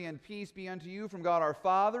and peace be unto you from God our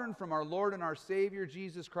Father and from our Lord and our Savior,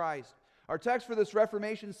 Jesus Christ. Our text for this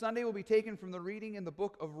Reformation Sunday will be taken from the reading in the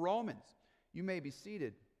book of Romans. You may be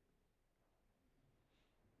seated.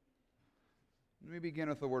 Let me begin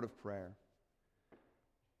with a word of prayer.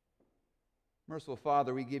 Merciful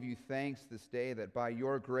Father, we give you thanks this day that by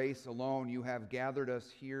your grace alone you have gathered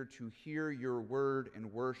us here to hear your word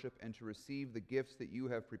and worship and to receive the gifts that you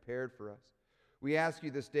have prepared for us. We ask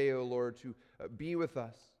you this day, O Lord, to be with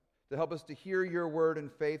us, to help us to hear your word in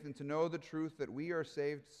faith and to know the truth that we are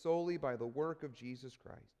saved solely by the work of Jesus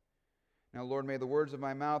Christ. Now, Lord, may the words of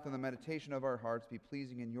my mouth and the meditation of our hearts be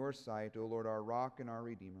pleasing in your sight, O Lord, our rock and our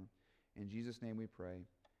redeemer. In Jesus' name we pray.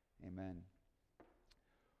 Amen.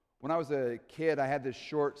 When I was a kid, I had this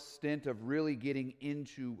short stint of really getting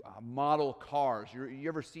into model cars. You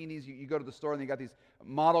ever seen these? You go to the store and you got these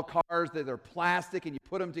model cars that are plastic and you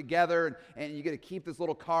put them together and you get to keep this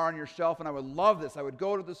little car on your shelf. And I would love this. I would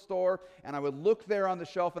go to the store and I would look there on the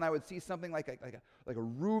shelf and I would see something like a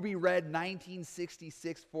ruby red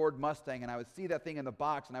 1966 Ford Mustang. And I would see that thing in the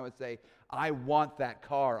box and I would say, I want that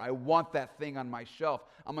car. I want that thing on my shelf.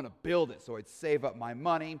 I'm going to build it. So I'd save up my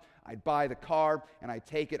money. I'd buy the car and I'd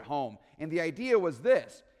take it home. And the idea was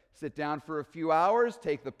this: sit down for a few hours,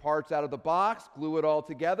 take the parts out of the box, glue it all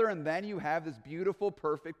together, and then you have this beautiful,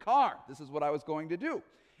 perfect car. This is what I was going to do.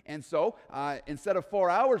 And so instead of 4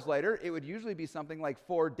 hours later, it would usually be something like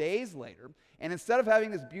 4 days later. And instead of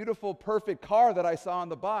having this beautiful, perfect car that I saw in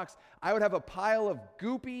the box, I would have a pile of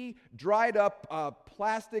goopy, dried up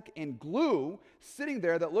plastic and glue sitting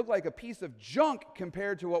there that looked like a piece of junk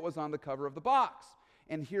compared to what was on the cover of the box.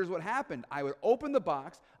 And here's what happened. I would open the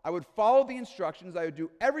box, I would follow the instructions, I would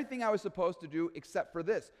do everything I was supposed to do except for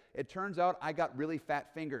this. It turns out I got really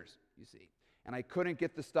fat fingers, you see. And I couldn't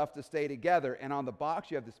get the stuff to stay together. And on the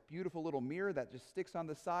box, you have this beautiful little mirror that just sticks on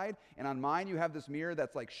the side. And on mine, you have this mirror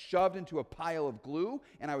that's like shoved into a pile of glue.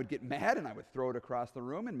 And I would get mad and I would throw it across the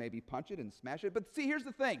room and maybe punch it and smash it. But see, here's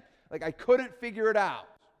the thing. Like, I couldn't figure it out.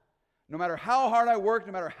 No matter how hard I worked,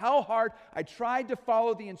 no matter how hard I tried to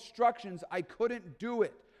follow the instructions, I couldn't do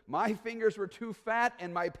it. My fingers were too fat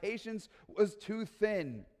and my patience was too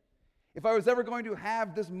thin. If I was ever going to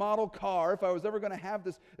have this model car, if I was ever going to have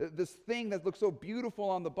this thing that looked so beautiful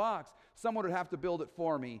on the box, someone would have to build it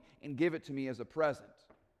for me and give it to me as a present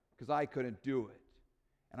because I couldn't do it.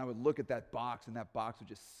 And I would look at that box, and that box would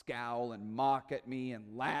just scowl and mock at me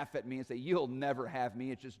and laugh at me and say, you'll never have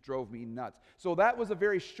me. It just drove me nuts. So that was a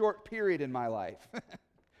very short period in my life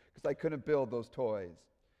because I couldn't build those toys.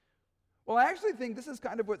 Well, I actually think this is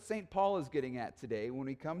kind of what St. Paul is getting at today when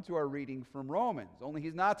we come to our reading from Romans. Only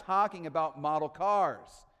he's not talking about model cars.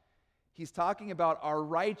 He's talking about our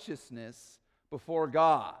righteousness before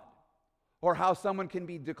God, or how someone can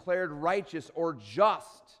be declared righteous or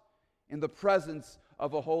just in the presence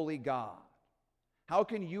of a holy God. How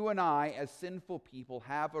can you and I, as sinful people,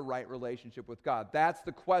 have a right relationship with God? That's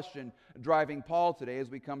the question driving Paul today as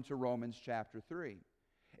we come to Romans chapter 3.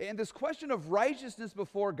 And this question of righteousness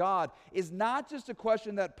before God is not just a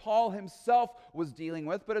question that Paul himself was dealing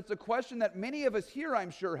with, but it's a question that many of us here, I'm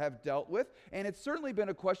sure, have dealt with. And it's certainly been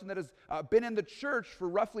a question that has been in the church for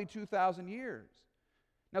roughly 2,000 years.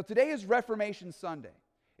 Now, today is Reformation Sunday.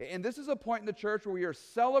 And this is a point in the church where we are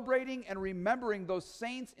celebrating and remembering those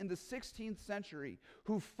saints in the 16th century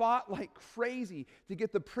who fought like crazy to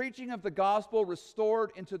get the preaching of the gospel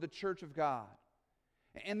restored into the church of God.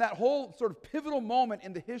 And that whole sort of pivotal moment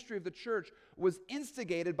in the history of the church was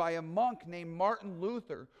instigated by a monk named Martin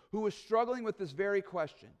Luther, who was struggling with this very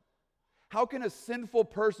question. How can a sinful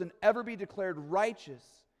person ever be declared righteous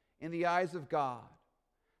in the eyes of God?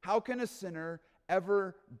 How can a sinner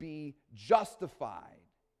ever be justified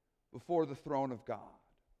before the throne of God?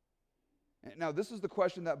 Now, this is the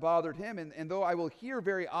question that bothered him, and though I will hear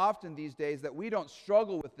very often these days that we don't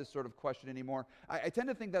struggle with this sort of question anymore, I tend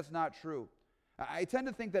to think that's not true. I tend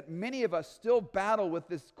to think that many of us still battle with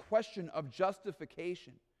this question of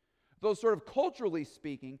justification. Though sort of culturally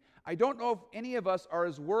speaking, I don't know if any of us are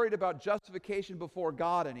as worried about justification before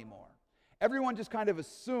God anymore. Everyone just kind of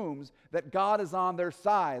assumes that God is on their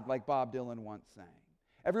side, like Bob Dylan once sang.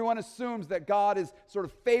 Everyone assumes that God is sort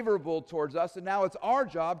of favorable towards us, and now it's our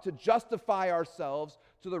job to justify ourselves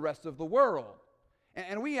to the rest of the world.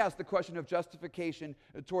 And we ask the question of justification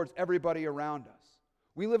towards everybody around us.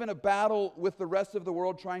 We live in a battle with the rest of the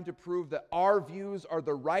world trying to prove that our views are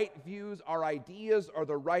the right views, our ideas are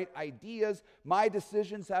the right ideas, my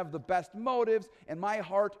decisions have the best motives, and my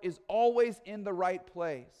heart is always in the right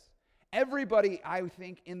place. Everybody, I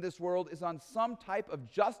think, in this world is on some type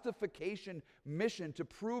of justification mission to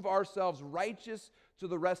prove ourselves righteous to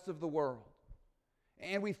the rest of the world.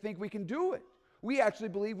 And we think we can do it. We actually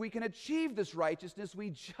believe we can achieve this righteousness. We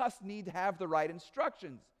just need to have the right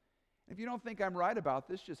instructions. If you don't think I'm right about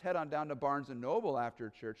this, just head on down to Barnes & Noble after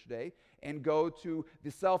church today and go to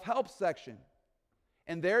the self-help section.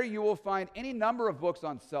 And there you will find any number of books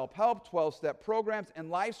on self-help, 12-step programs, and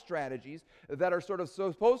life strategies that are sort of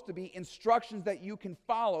supposed to be instructions that you can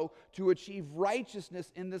follow to achieve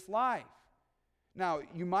righteousness in this life. Now,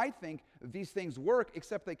 you might think these things work,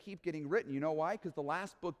 except they keep getting written. You know why? Because the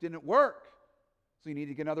last book didn't work. So you need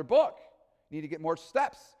to get another book. You need to get more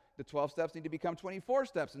steps. The 12 steps need to become 24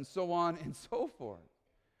 steps, and so on and so forth.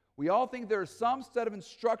 We all think there is some set of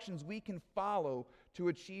instructions we can follow to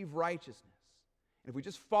achieve righteousness. And if we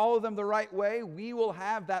just follow them the right way, we will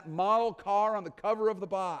have that model car on the cover of the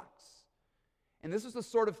box. And this is the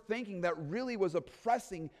sort of thinking that really was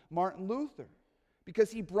oppressing Martin Luther,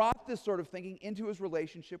 because he brought this sort of thinking into his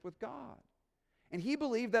relationship with God. And he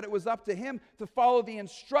believed that it was up to him to follow the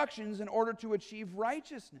instructions in order to achieve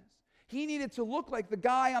righteousness. He needed to look like the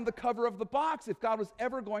guy on the cover of the box if God was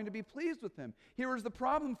ever going to be pleased with him. Here was the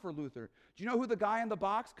problem for Luther. Do you know who the guy on the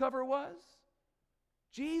box cover was?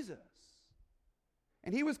 Jesus.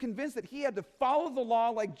 And he was convinced that he had to follow the law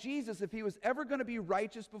like Jesus if he was ever going to be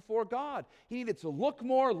righteous before God. He needed to look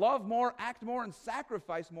more, love more, act more, and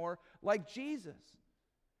sacrifice more like Jesus.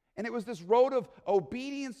 And it was this road of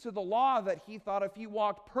obedience to the law that he thought if he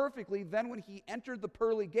walked perfectly, then when he entered the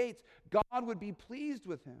pearly gates, God would be pleased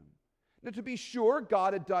with him. Now, to be sure,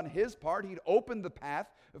 God had done his part. He'd opened the path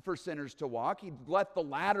for sinners to walk. He'd let the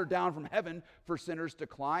ladder down from heaven for sinners to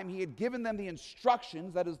climb. He had given them the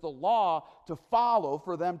instructions, that is the law, to follow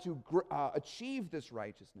for them to achieve this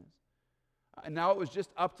righteousness. And now it was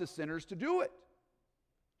just up to sinners to do it.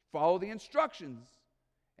 Follow the instructions,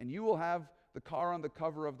 and you will have the car on the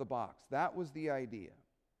cover of the box. That was the idea.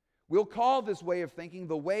 We'll call this way of thinking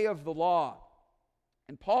the way of the law.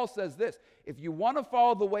 And Paul says this: if you want to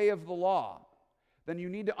follow the way of the law, then you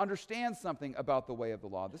need to understand something about the way of the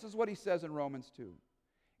law. This is what he says in Romans 2.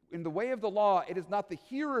 In the way of the law, it is not the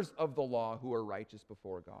hearers of the law who are righteous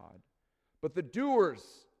before God, but the doers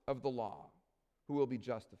of the law who will be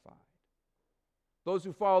justified. Those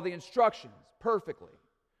who follow the instructions perfectly,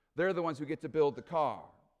 they're the ones who get to build the car.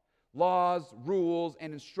 Laws, rules,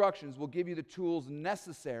 and instructions will give you the tools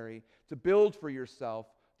necessary to build for yourself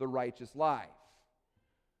the righteous life.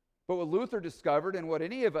 But what Luther discovered, and what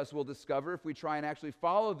any of us will discover if we try and actually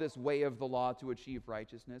follow this way of the law to achieve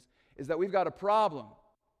righteousness, is that we've got a problem.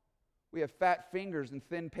 We have fat fingers and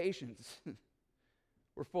thin patience.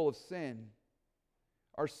 We're full of sin.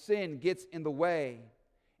 Our sin gets in the way.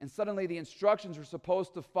 And suddenly the instructions we're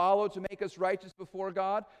supposed to follow to make us righteous before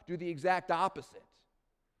God do the exact opposite.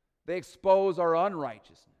 They expose our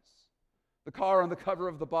unrighteousness. The car on the cover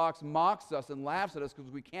of the box mocks us and laughs at us because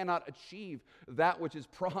we cannot achieve that which is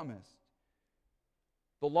promised.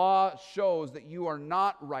 The law shows that you are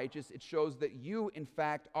not righteous. It shows that you, in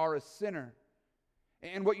fact, are a sinner.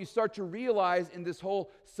 And what you start to realize in this whole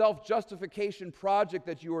self-justification project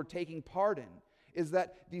that you are taking part in is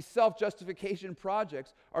that these self-justification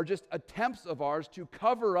projects are just attempts of ours to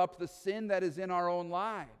cover up the sin that is in our own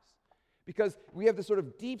lives. Because we have this sort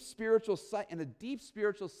of deep spiritual, in a deep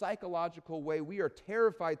spiritual psychological way, we are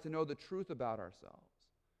terrified to know the truth about ourselves.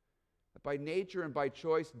 That by nature and by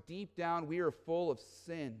choice, deep down, we are full of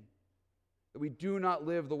sin. That we do not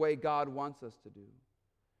live the way God wants us to do,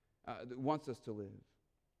 wants us to live.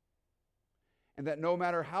 And that no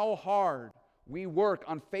matter how hard we work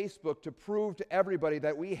on Facebook to prove to everybody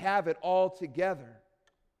that we have it all together,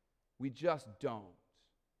 we just don't.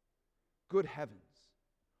 Good heavens.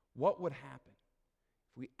 What would happen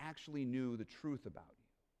if we actually knew the truth about you?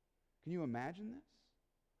 Can you imagine this?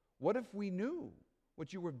 What if we knew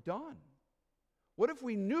what you have done? What if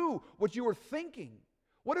we knew what you were thinking?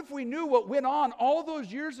 What if we knew what went on all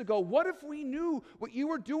those years ago? What if we knew what you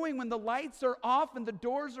were doing when the lights are off and the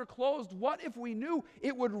doors are closed? What if we knew?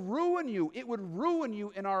 It would ruin you. It would ruin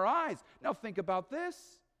you in our eyes. Now think about this.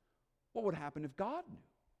 What would happen if God knew?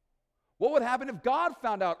 What would happen if God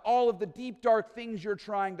found out all of the deep, dark things you're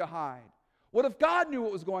trying to hide? What if God knew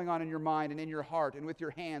what was going on in your mind and in your heart and with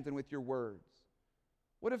your hands and with your words?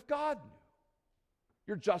 What if God knew?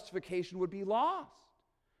 Your justification would be lost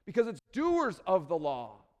because it's doers of the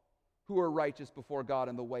law who are righteous before God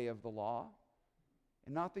in the way of the law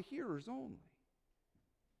and not the hearers only.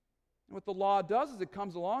 And what the law does is it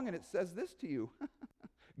comes along and it says this to you.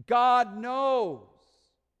 God knows.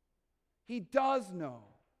 He does know.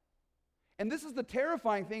 And this is the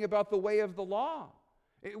terrifying thing about the way of the law.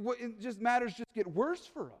 Matters just get worse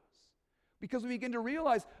for us. Because we begin to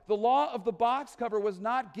realize the law of the box cover was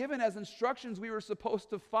not given as instructions we were supposed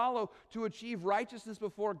to follow to achieve righteousness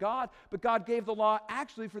before God, but God gave the law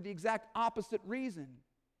actually for the exact opposite reason: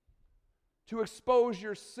 to expose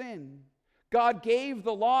your sin. God gave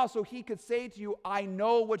the law so he could say to you, I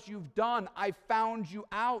know what you've done. I found you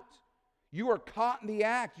out. You are caught in the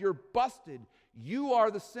act. You're busted. You are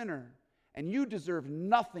the sinner, and you deserve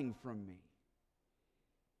nothing from me.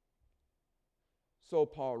 So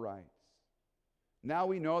Paul writes, now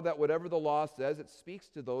we know that whatever the law says, it speaks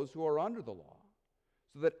to those who are under the law,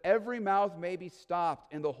 so that every mouth may be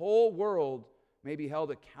stopped and the whole world may be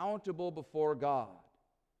held accountable before God.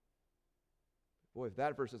 Boy, if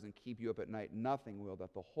that verse doesn't keep you up at night, nothing will.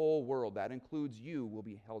 That the whole world, that includes you, will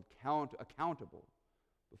be held accountable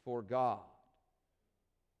before God.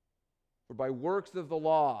 For by works of the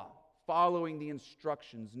law, following the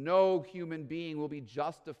instructions, no human being will be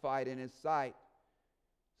justified in his sight,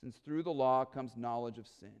 since through the law comes knowledge of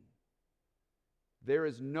sin. There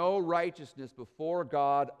is no righteousness before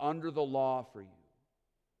God under the law for you.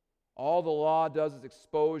 All the law does is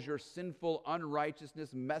expose your sinful,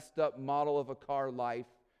 unrighteousness, messed up model of a car life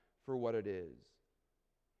for what it is.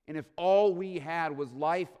 And if all we had was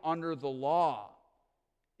life under the law,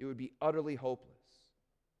 it would be utterly hopeless.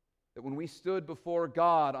 That when we stood before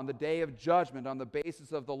God on the day of judgment on the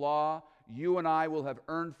basis of the law, you and I will have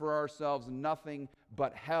earned for ourselves nothing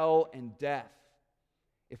but hell and death.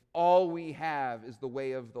 If all we have is the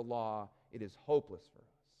way of the law, it is hopeless for us.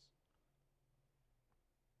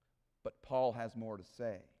 But Paul has more to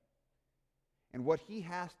say. And what he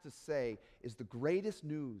has to say is the greatest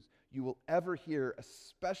news you will ever hear,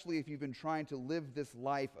 especially if you've been trying to live this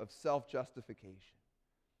life of self-justification.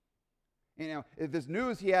 This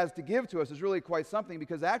news he has to give to us is really quite something,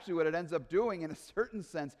 because actually what it ends up doing in a certain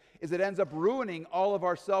sense is it ends up ruining all of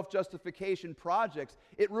our self-justification projects.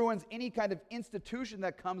 It ruins any kind of institution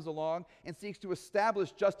that comes along and seeks to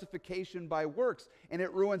establish justification by works. And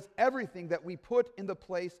it ruins everything that we put in the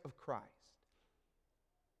place of Christ.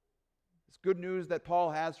 This good news that Paul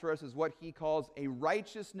has for us is what he calls a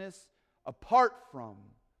righteousness apart from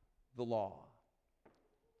the law.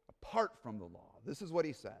 Apart from the law. This is what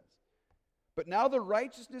he says. But now the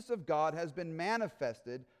righteousness of God has been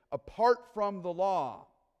manifested apart from the law,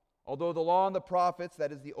 although the law and the prophets,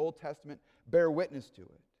 that is the Old Testament, bear witness to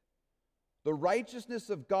it. The righteousness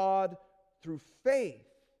of God through faith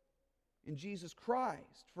in Jesus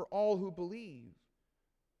Christ for all who believe.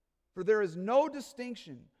 For there is no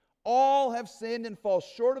distinction. All have sinned and fall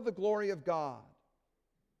short of the glory of God.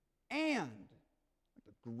 And,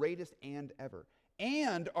 the greatest and ever,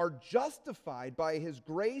 and are justified by his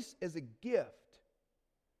grace as a gift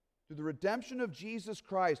through the redemption of Jesus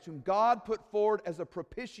Christ, whom God put forward as a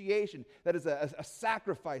propitiation, that is a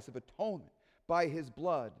sacrifice of atonement by his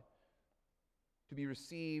blood, to be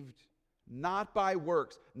received not by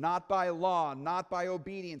works, not by law, not by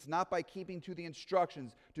obedience, not by keeping to the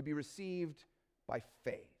instructions, to be received by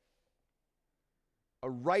faith. A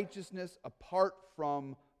righteousness apart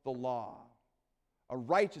from the law. A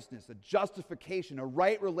righteousness, a justification, a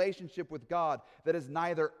right relationship with God that is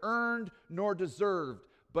neither earned nor deserved,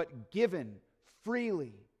 but given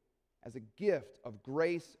freely as a gift of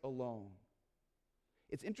grace alone.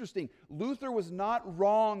 It's interesting. Luther was not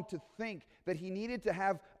wrong to think that he needed to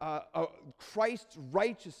have Christ's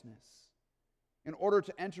righteousness in order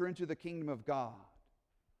to enter into the kingdom of God.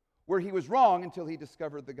 Where he was wrong until he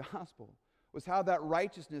discovered the gospel was how that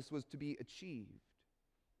righteousness was to be achieved.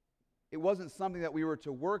 It wasn't something that we were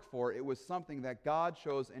to work for. It was something that God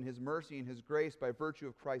chose in his mercy and his grace by virtue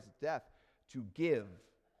of Christ's death to give.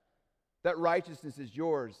 That righteousness is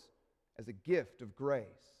yours as a gift of grace.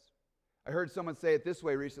 I heard someone say it this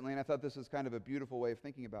way recently, and I thought this was kind of a beautiful way of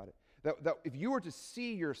thinking about it. That if you were to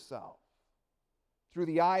see yourself through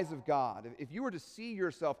the eyes of God, if you were to see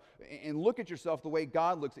yourself and look at yourself the way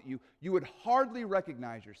God looks at you, you would hardly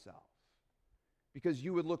recognize yourself because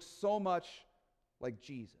you would look so much like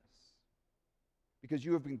Jesus. Because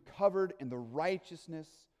you have been covered in the righteousness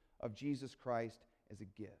of Jesus Christ as a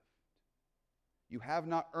gift. You have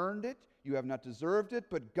not earned it, you have not deserved it,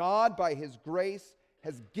 but God, by his grace,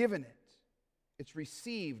 has given it. It's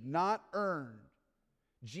received, not earned.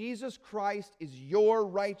 Jesus Christ is your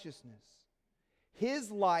righteousness.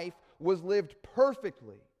 His life was lived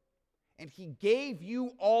perfectly, and he gave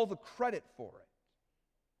you all the credit for it.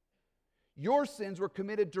 Your sins were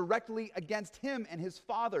committed directly against him and his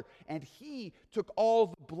Father, and he took all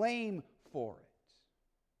the blame for it.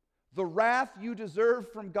 The wrath you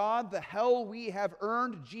deserve from God, the hell we have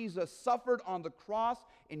earned, Jesus suffered on the cross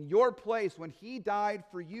in your place when he died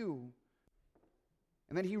for you.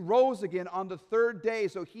 And then he rose again on the third day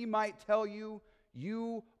so he might tell you,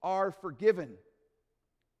 you are forgiven.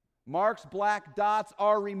 Mark's black dots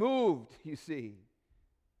are removed, you see.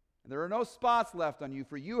 And there are no spots left on you,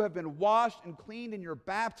 for you have been washed and cleaned in your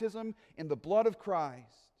baptism in the blood of Christ.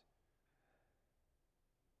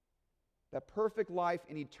 That perfect life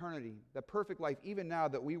in eternity, that perfect life even now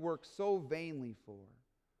that we work so vainly for,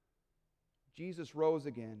 Jesus rose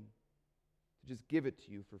again to just give it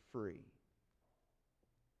to you for free.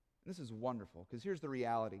 And this is wonderful, because here's the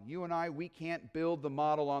reality. You and I, we can't build the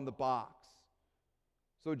model on the box.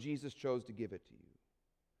 So Jesus chose to give it to you.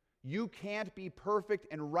 You can't be perfect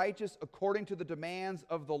and righteous according to the demands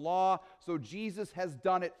of the law, so Jesus has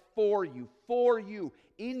done it for you,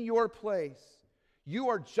 in your place. You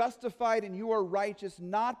are justified and you are righteous,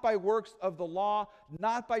 not by works of the law,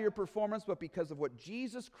 not by your performance, but because of what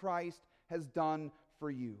Jesus Christ has done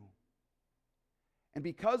for you. And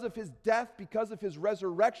because of his death, because of his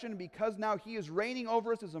resurrection, because now he is reigning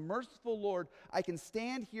over us as a merciful Lord, I can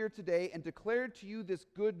stand here today and declare to you this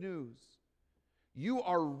good news. You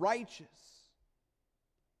are righteous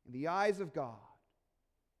in the eyes of God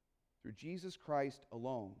through Jesus Christ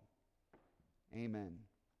alone. Amen.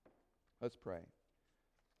 Let's pray.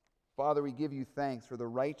 Father, we give you thanks for the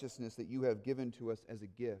righteousness that you have given to us as a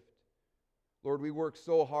gift. Lord, we work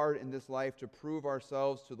so hard in this life to prove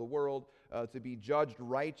ourselves to the world, to be judged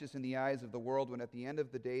righteous in the eyes of the world, when at the end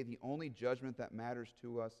of the day, the only judgment that matters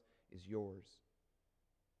to us is yours.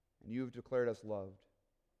 And you have declared us loved.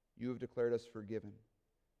 You have declared us forgiven.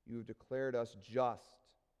 You have declared us just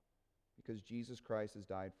because Jesus Christ has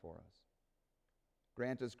died for us.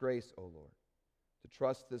 Grant us grace, O Lord, to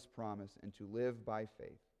trust this promise and to live by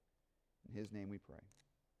faith. In his name we pray.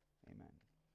 Amen.